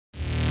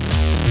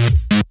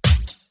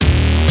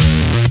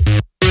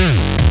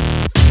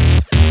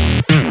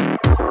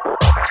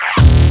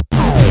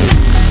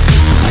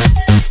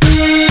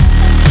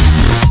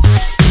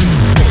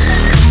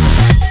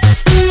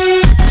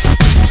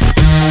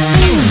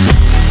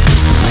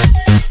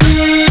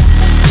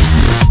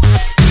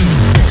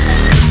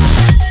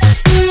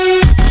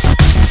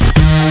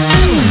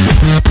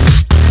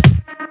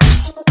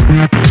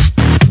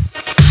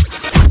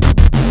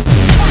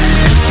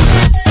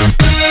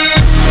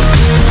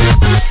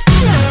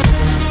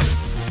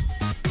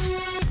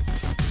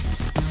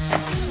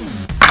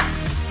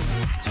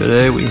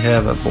Today we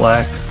have a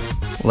black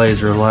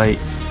laser light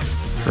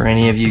for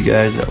any of you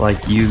guys that like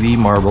UV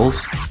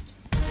marbles,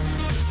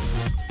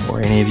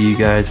 or any of you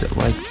guys that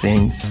like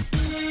things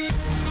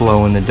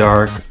glow in the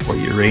dark, or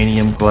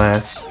uranium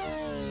glass.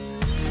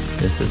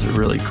 This is a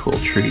really cool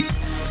treat.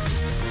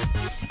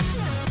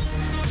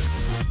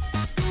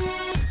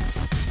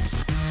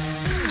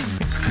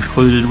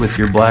 Included with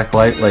your black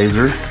light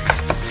laser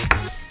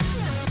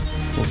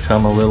will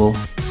come a little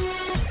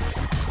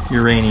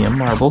uranium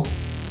marble.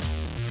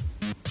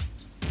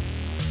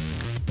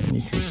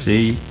 And you can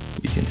see,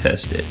 you can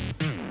test it.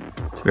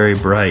 It's very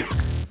bright.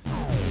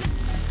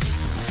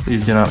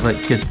 Please do not let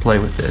kids play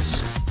with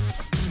this.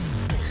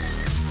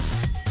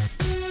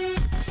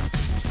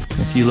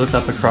 If you look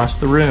up across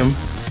the room,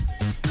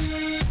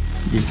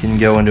 you can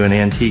go into an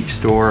antique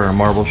store or a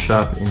marble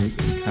shop and you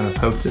can kind of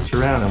poke this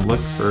around and look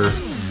for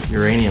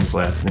uranium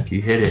glass, and if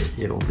you hit it,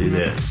 it'll do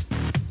this.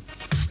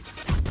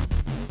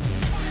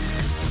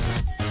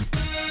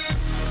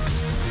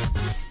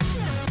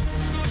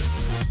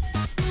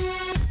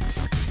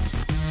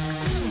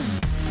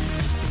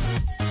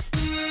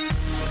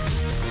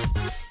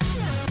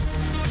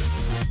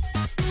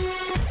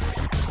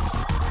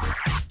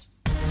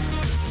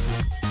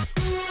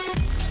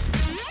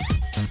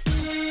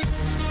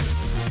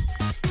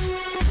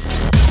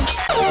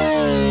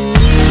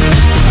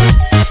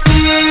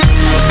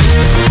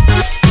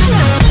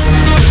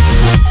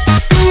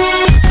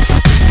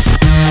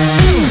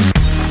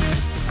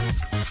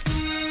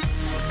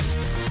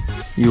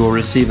 You will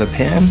receive a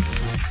pen.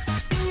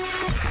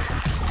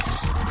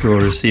 You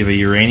will receive a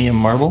uranium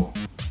marble.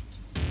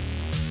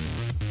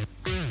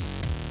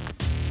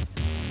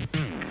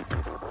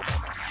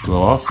 You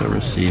will also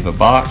receive a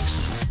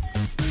box,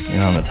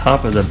 and on the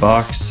top of the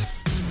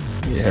box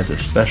it has a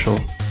special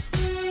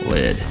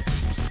lid.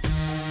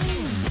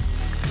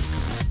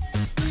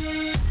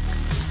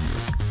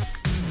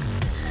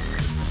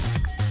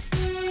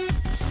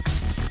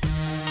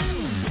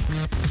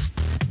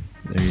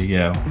 There you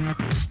go.